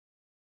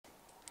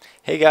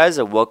Hey guys,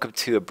 and welcome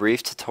to a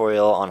brief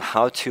tutorial on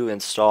how to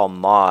install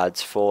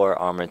mods for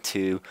Arma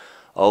 2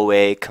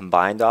 OA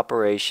combined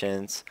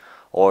operations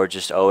or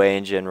just OA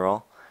in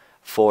general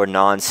for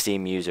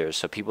non-Steam users.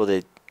 So people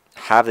that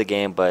have the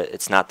game but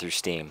it's not through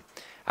Steam.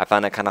 I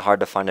found it kind of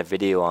hard to find a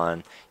video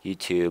on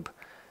YouTube.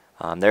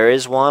 There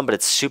is one, but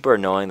it's super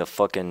annoying, the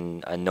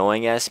fucking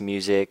annoying ass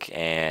music,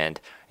 and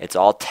it's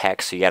all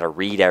text, so you gotta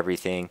read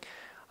everything.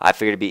 I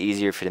figured it'd be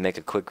easier for you to make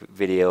a quick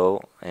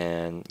video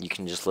and you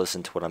can just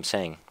listen to what I'm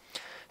saying.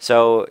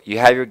 So you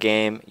have your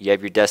game, you have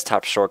your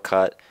desktop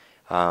shortcut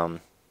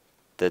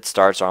that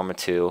starts Arma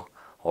 2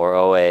 or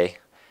OA.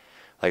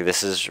 Like,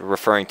 this is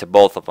referring to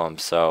both of them,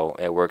 so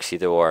it works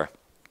either or.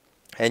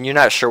 And you're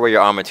not sure where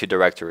your Arma 2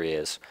 directory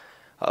is.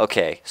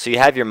 Okay, so you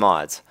have your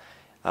mods,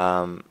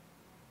 and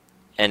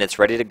it's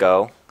ready to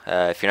go.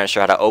 If you're not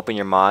sure how to open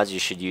your mods, you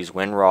should use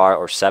WinRAR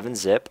or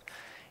 7-zip,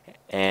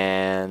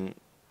 and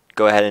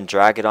go ahead and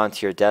drag it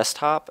onto your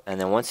desktop. And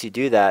then once you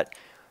do that,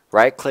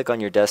 right click on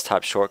your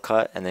desktop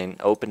shortcut and then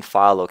open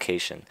file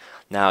location.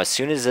 Now as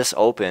soon as this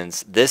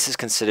opens, this is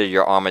considered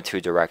your Arma 2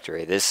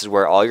 directory. This is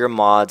where all your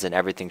mods and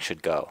everything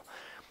should go.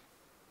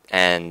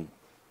 And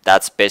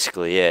that's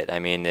basically it. I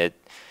mean,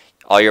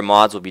 all your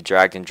mods will be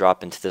dragged and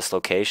dropped into this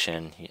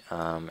location,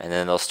 and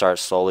then they'll start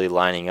slowly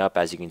lining up.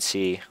 As you can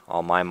see,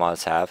 all my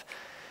mods have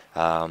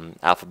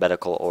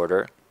alphabetical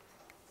order.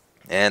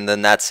 And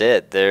then that's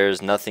it.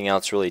 There's nothing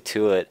else really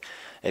to it.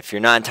 If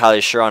you're not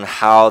entirely sure on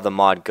how the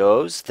mod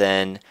goes,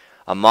 then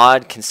a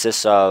mod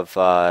consists of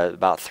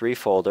about 3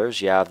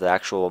 folders. You have the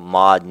actual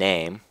mod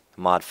name,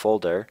 mod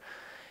folder,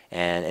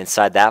 and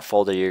inside that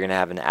folder you're going to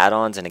have an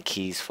add-ons and a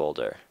keys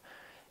folder.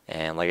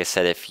 And like I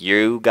said, if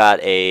you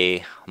got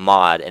a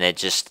mod and it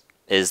just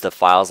is the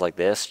files like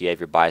this, you have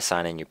your buy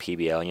sign and your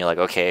PBO, and you're like,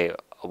 okay,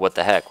 what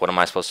the heck, what am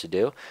I supposed to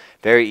do?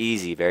 Very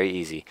easy, very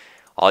easy.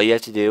 All you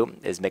have to do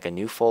is make a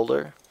new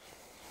folder,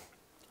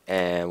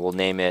 and we'll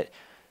name it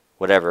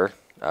whatever,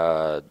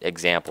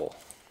 example.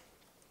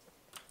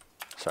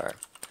 Sorry.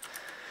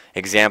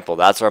 Example,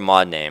 that's our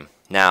mod name.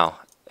 Now,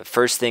 the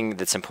first thing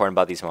that's important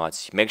about these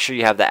mods, make sure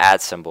you have the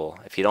add symbol.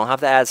 If you don't have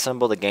the add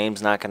symbol, the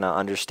game's not going to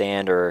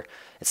understand, or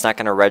it's not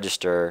going to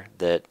register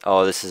that,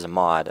 oh, this is a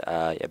mod,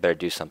 I better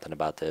do something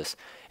about this.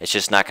 It's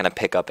just not going to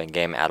pick up in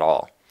game at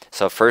all.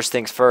 So first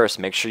things first,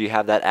 make sure you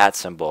have that add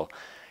symbol,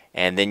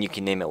 and then you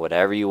can name it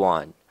whatever you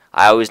want.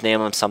 I always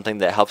name them something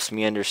that helps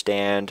me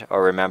understand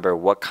or remember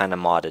what kind of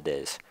mod it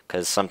is,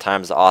 because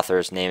sometimes the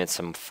authors name it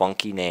some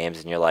funky names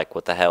and you're like,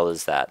 what the hell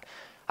is that?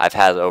 I've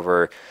had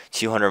over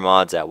 200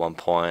 mods at one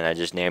point. I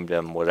just named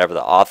them whatever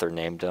the author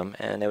named them,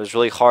 and it was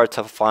really hard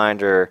to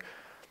find or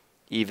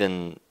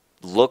even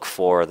look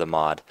for the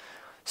mod.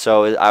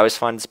 So I always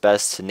find it's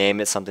best to name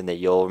it something that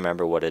you'll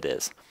remember what it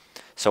is.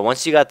 So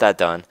once you got that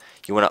done,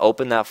 you want to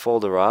open that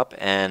folder up,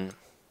 and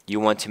you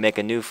want to make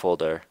a new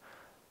folder,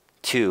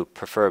 2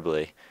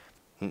 preferably.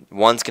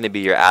 One's going to be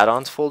your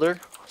add-ons folder,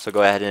 so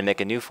go ahead and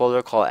make a new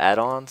folder called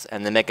add-ons,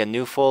 and then make a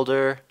new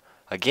folder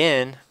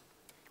again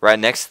right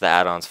next to the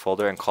add-ons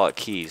folder and call it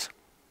keys.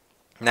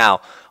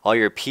 Now all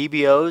your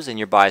PBOs and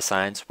your buy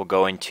signs will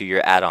go into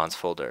your add-ons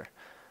folder,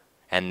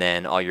 and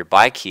then all your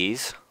buy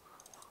keys,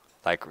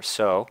 like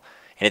so,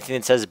 anything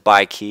that says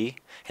buy key,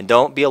 and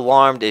don't be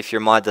alarmed if your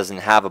mod doesn't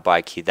have a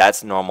buy key.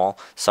 That's normal.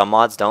 Some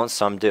mods don't,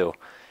 some do,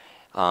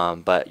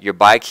 but your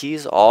buy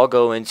keys all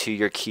go into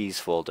your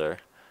keys folder.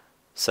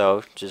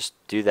 So just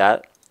do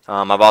that.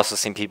 I've also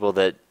seen people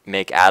that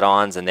make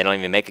add-ons and they don't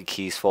even make a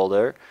keys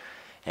folder,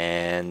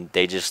 and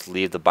they just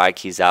leave the buy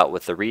keys out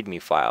with the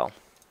readme file.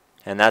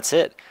 And that's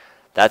it.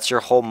 That's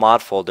your whole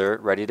mod folder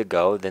ready to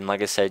go. Then,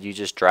 like I said, you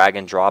just drag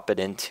and drop it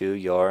into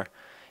your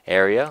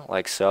area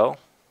like so,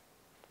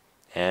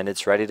 and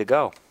it's ready to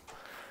go.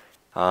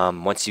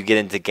 Once you get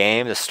into the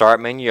game, the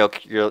start menu,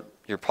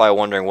 you're probably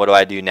wondering, what do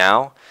I do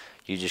now?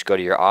 You just go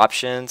to your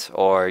options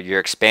or your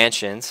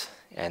expansions,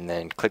 and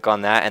then click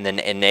on that, and then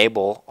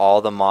enable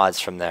all the mods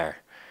from there.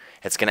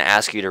 It's going to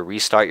ask you to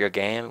restart your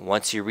game.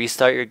 Once you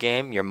restart your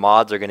game, your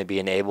mods are going to be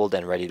enabled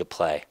and ready to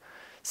play.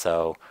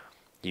 So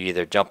you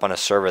either jump on a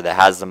server that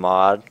has the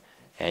mod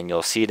and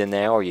you'll see it in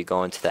there, or you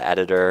go into the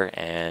editor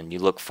and you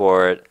look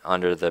for it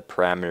under the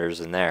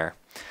parameters in there.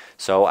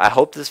 So I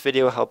hope this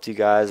video helped you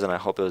guys, and I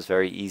hope it was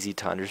very easy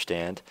to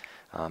understand.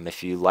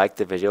 If you liked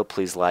the video,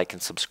 please like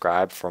and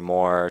subscribe for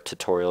more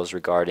tutorials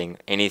regarding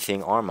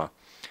anything Arma.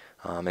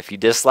 If you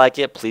dislike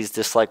it, please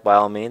dislike by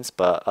all means,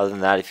 but other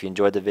than that, if you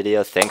enjoyed the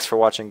video, thanks for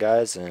watching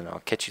guys, and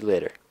I'll catch you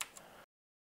later.